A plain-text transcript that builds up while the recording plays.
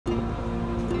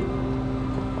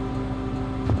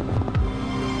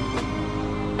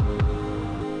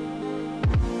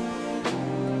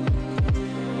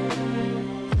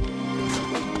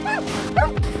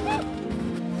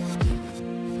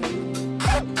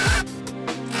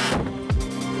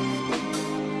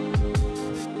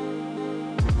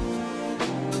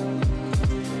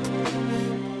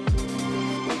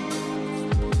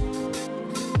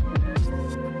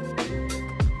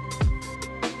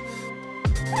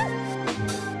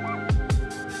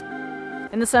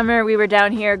In the summer we were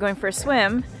down here going for a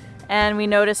swim and we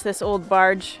noticed this old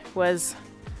barge was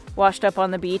washed up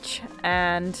on the beach,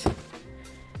 and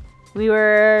we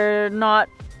were not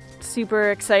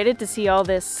super excited to see all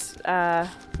this,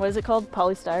 what is it called?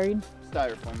 Polystyrene?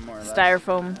 Styrofoam, more or less.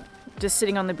 Styrofoam just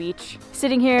sitting on the beach.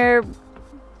 Sitting here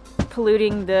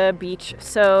polluting the beach.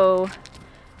 So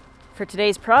for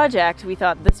today's project, we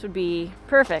thought this would be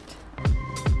perfect.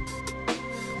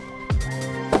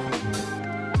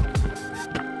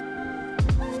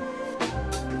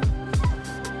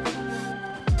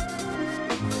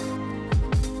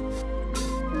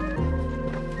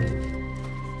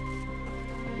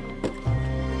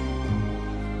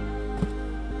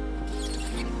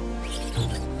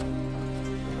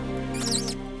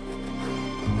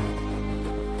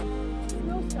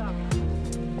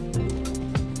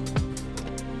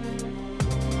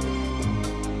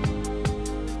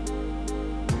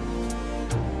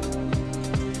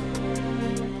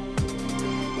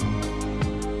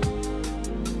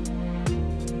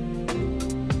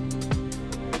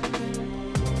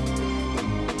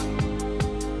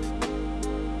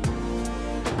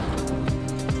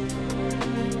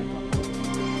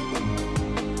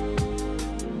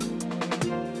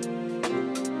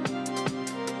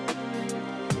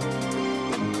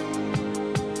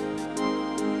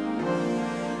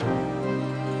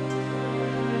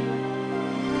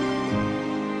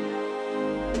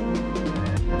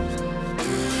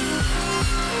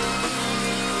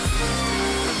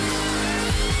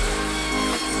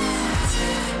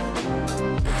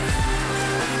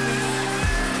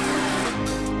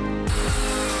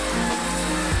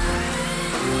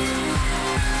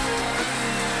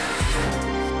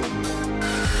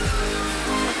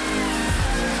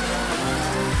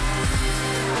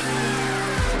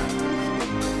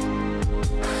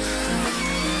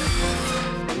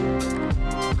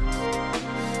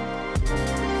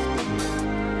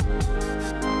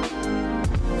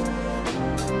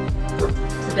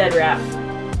 Dead rat.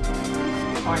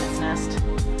 Hornet's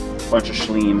nest. Bunch of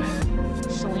schleem.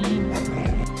 Schleem.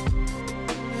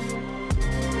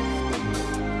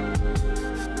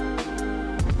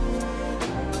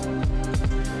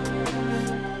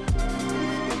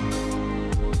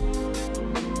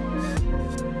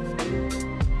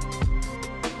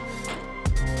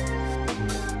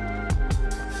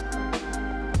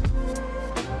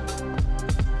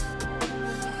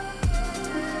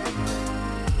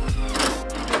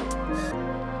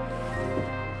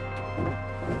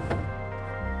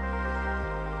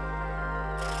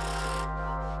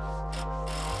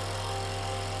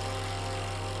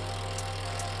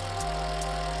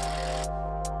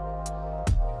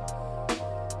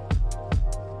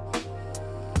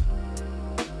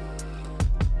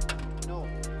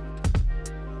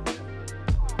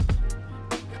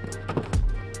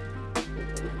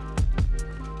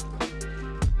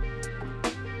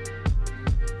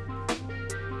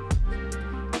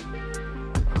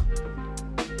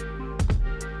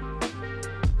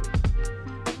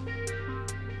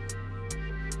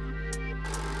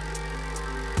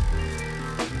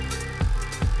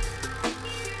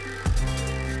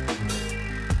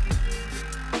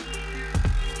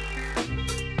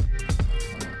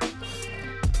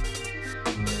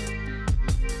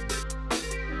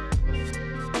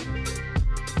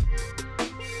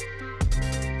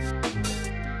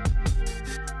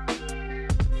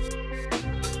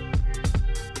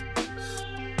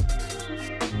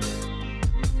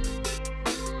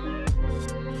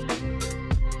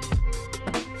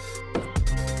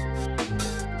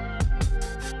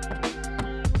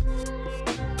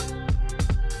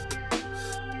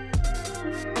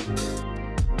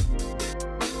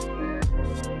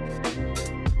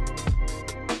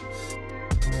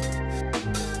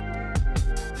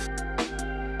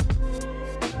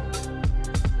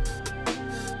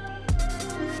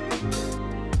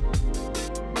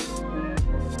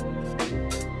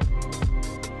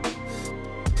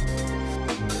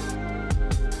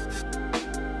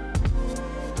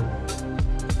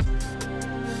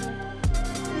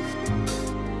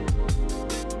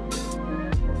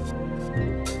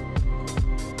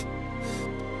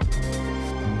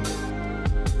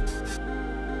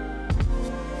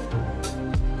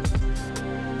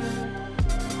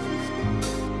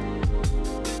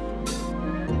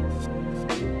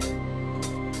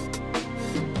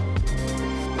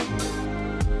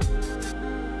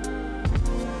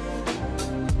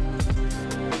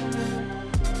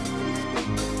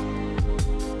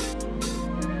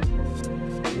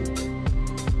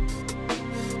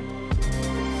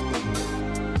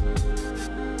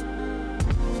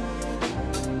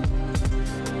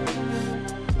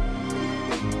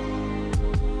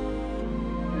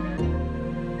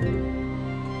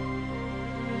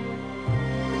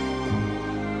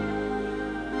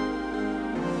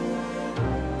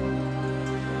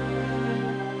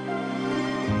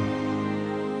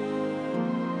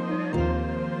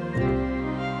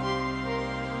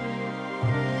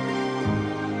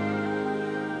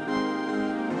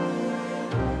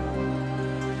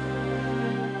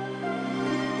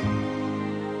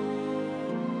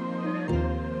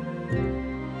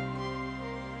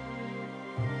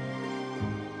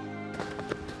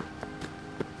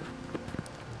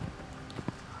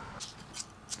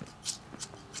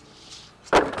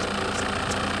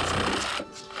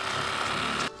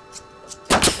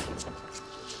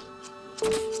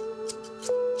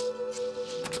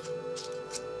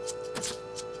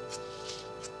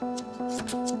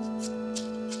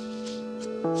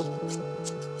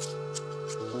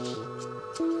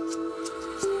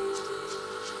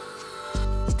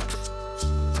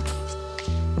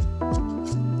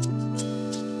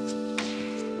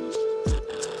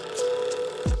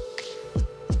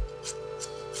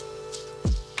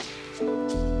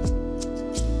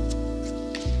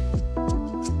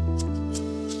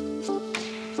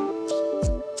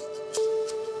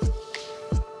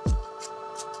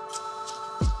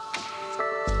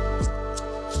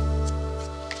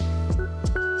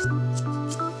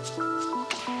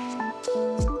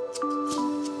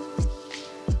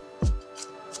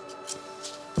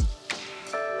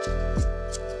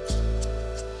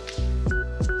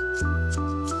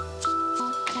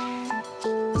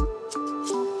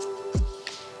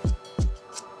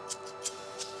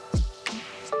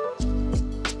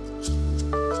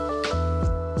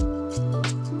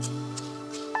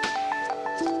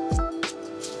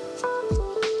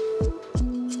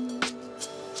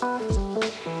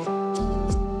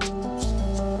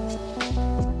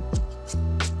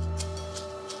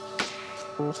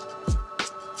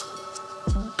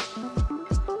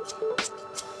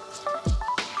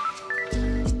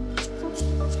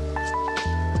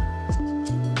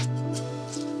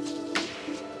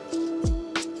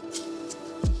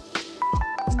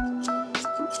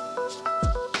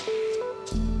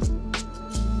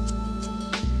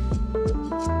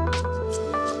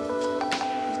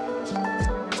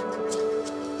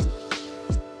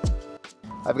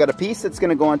 I've got a piece that's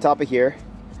gonna go on top of here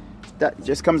that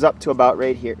just comes up to about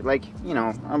right here, like, you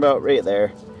know, about right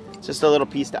there. It's just a little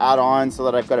piece to add on so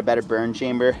that I've got a better burn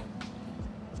chamber.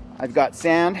 I've got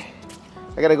sand.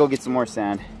 I gotta go get some more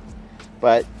sand,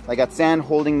 but I got sand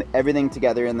holding everything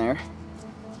together in there.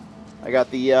 I got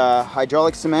the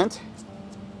hydraulic cement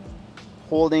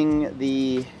holding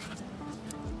the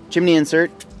chimney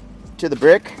insert to the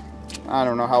brick. I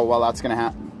don't know how well that's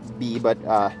gonna be, but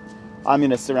I'm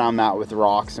gonna surround that with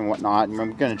rocks and whatnot, and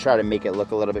I'm gonna try to make it look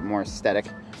a little bit more aesthetic.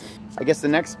 I guess the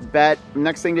next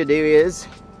thing to do is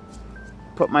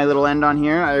put my little end on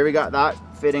here. I already got that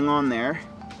fitting on there.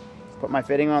 Put my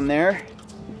fitting on there.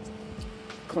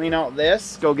 Clean out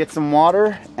this, go get some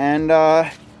water, and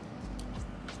I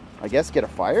guess get a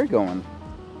fire going.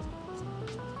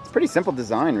 It's a pretty simple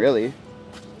design, really.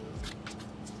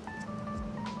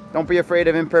 Don't be afraid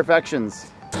of imperfections.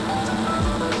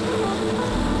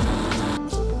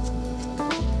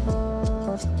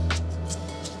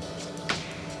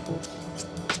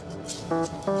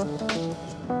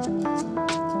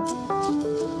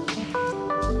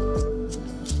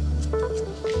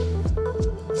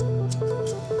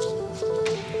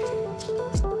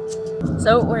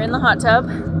 So we're in the hot tub.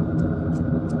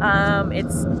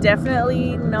 It's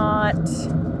definitely not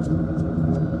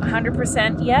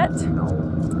 100% yet.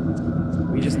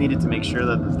 We just needed to make sure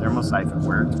that the thermosiphon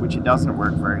worked, which it doesn't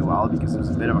work very well because there's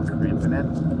a bit of a crimp in it,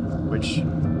 which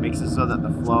makes it so that the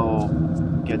flow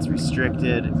gets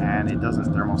restricted and it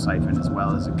doesn't thermosiphon as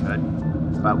well as it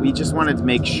could. But we just wanted to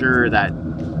make sure that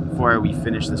before we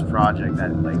finish this project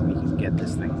that like we can get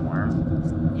this thing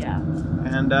warm. Yeah.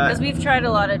 And because we've tried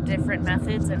a lot of different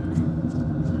methods, and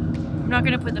I'm not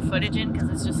going to put the footage in because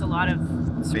it's just a lot of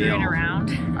screwing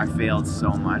around. I failed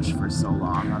so much for so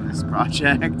long on this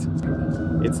project.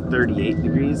 It's 38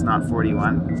 degrees, not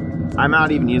 41. I'm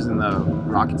not even using the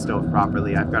rocket stove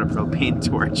properly. I've got a propane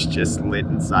torch just lit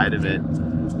inside of it.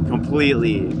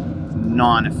 Completely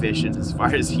non-efficient as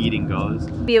far as heating goes.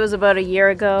 It was about a year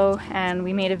ago, and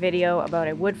we made a video about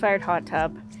a wood-fired hot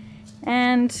tub,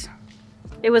 and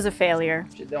it was a failure.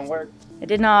 It don't work. It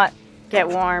did not get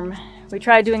warm. We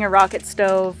tried doing a rocket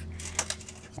stove,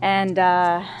 and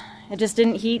it just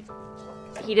didn't heat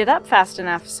it up fast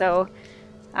enough. So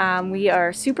we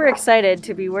are super excited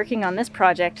to be working on this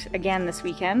project again this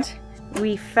weekend.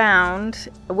 We found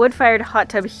a wood-fired hot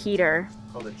tub heater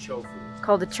Called a chofu.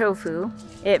 Called a chofu.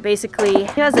 It basically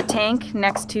has a tank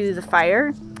next to the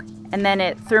fire, and then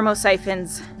it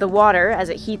thermosiphons the water as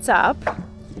it heats up.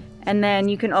 And then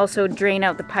you can also drain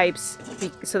out the pipes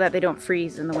so that they don't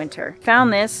freeze in the winter.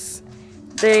 Found this.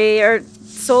 They are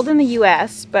sold in the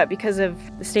US, but because of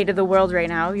the state of the world right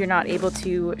now, you're not able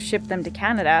to ship them to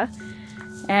Canada.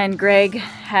 And Greg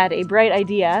had a bright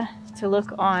idea to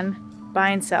look on buy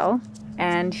and sell,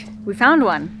 and we found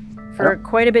one for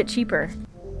quite a bit cheaper.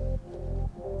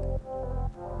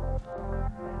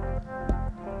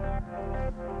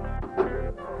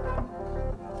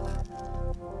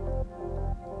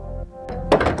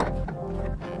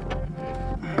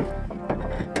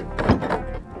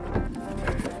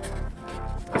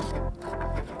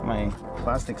 my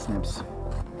plastic snips.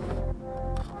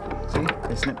 See?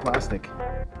 They snip plastic.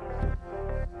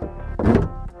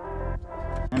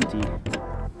 Empty.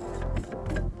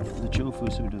 The tofu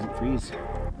so it doesn't freeze.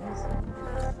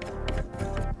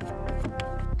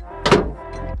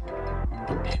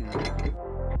 Oh, shit.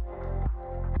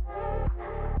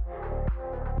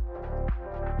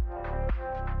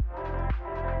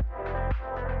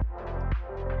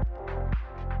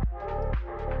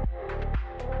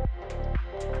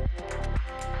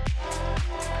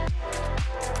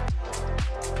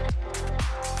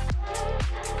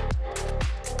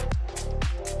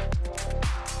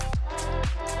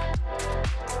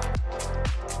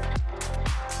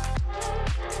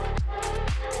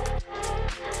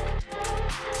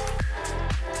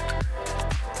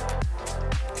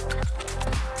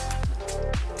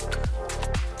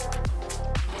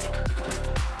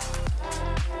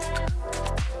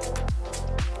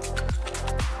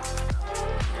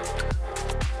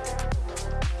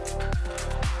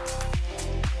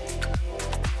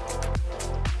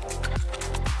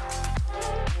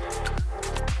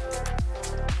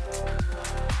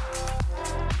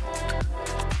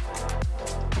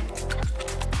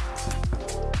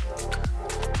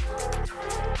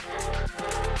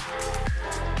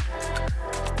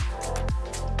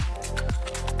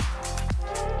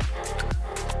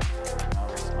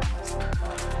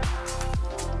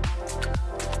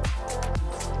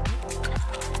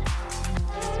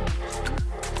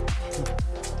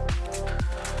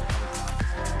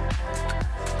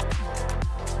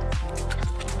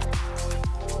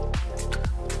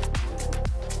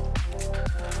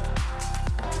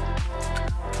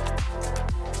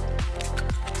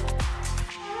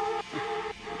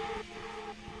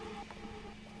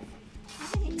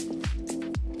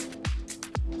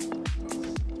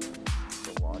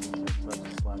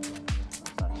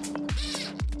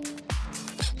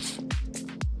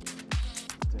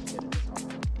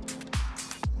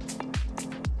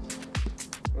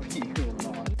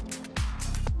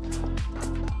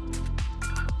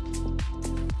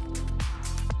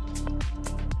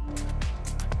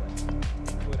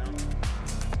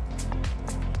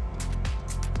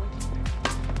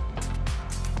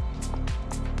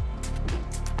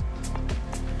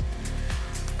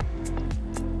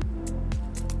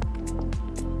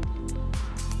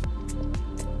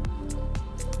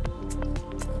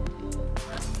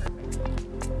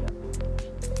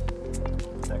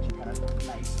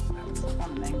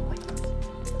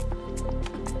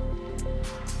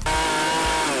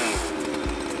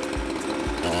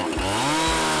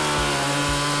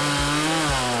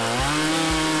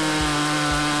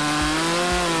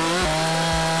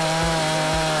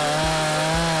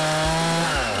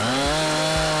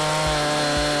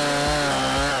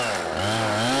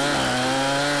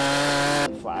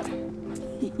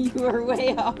 You were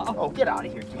way off. Oh, get out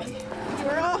of here, Katie. You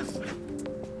were off.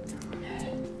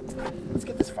 Let's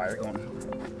get this fire going.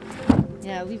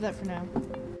 Yeah, leave that for now.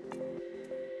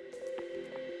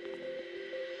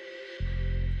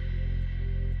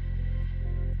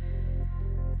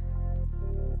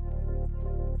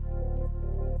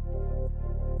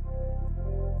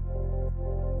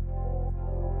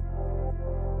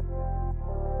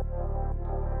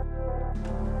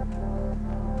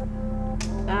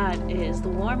 That is the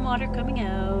warm water coming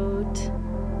out.